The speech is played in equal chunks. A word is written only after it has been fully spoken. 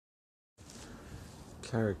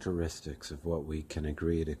Characteristics of what we can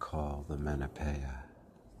agree to call the Menippeia.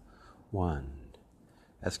 1.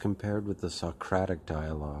 As compared with the Socratic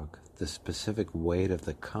dialogue, the specific weight of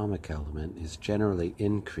the comic element is generally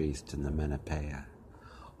increased in the Menippeia,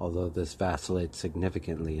 although this vacillates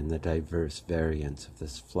significantly in the diverse variants of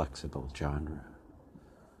this flexible genre.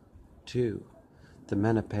 2. The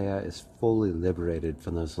Menippeia is fully liberated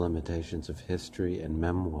from those limitations of history and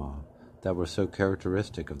memoir that were so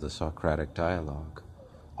characteristic of the Socratic dialogue,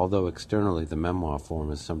 although externally the memoir form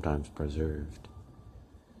is sometimes preserved.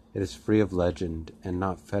 It is free of legend and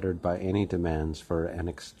not fettered by any demands for an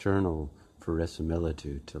external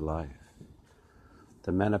verisimilitude to life.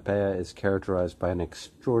 The Menippeia is characterized by an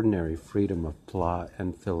extraordinary freedom of plot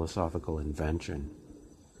and philosophical invention.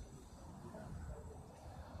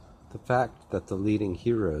 The fact that the leading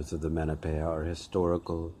heroes of the Menippeia are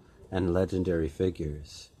historical and legendary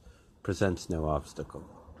figures presents no obstacle.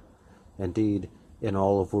 Indeed, in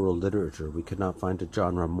all of world literature, we could not find a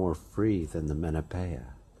genre more free than the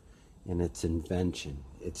Menippeia, in its invention,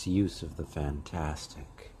 its use of the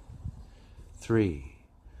fantastic. 3.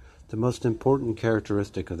 The most important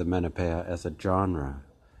characteristic of the Menippeia as a genre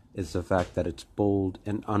is the fact that its bold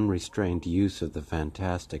and unrestrained use of the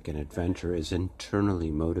fantastic and adventure is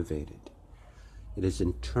internally motivated. It is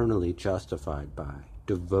internally justified by,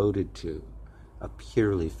 devoted to, a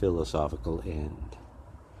purely philosophical end.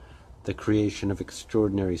 The creation of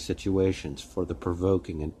extraordinary situations for the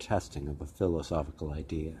provoking and testing of a philosophical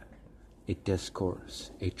idea, a discourse,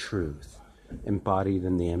 a truth, embodied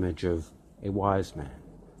in the image of a wise man,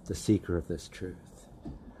 the seeker of this truth.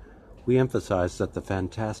 We emphasize that the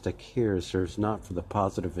fantastic here serves not for the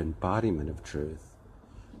positive embodiment of truth,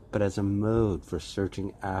 but as a mode for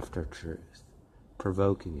searching after truth,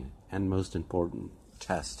 provoking it, and most important,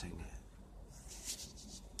 testing it.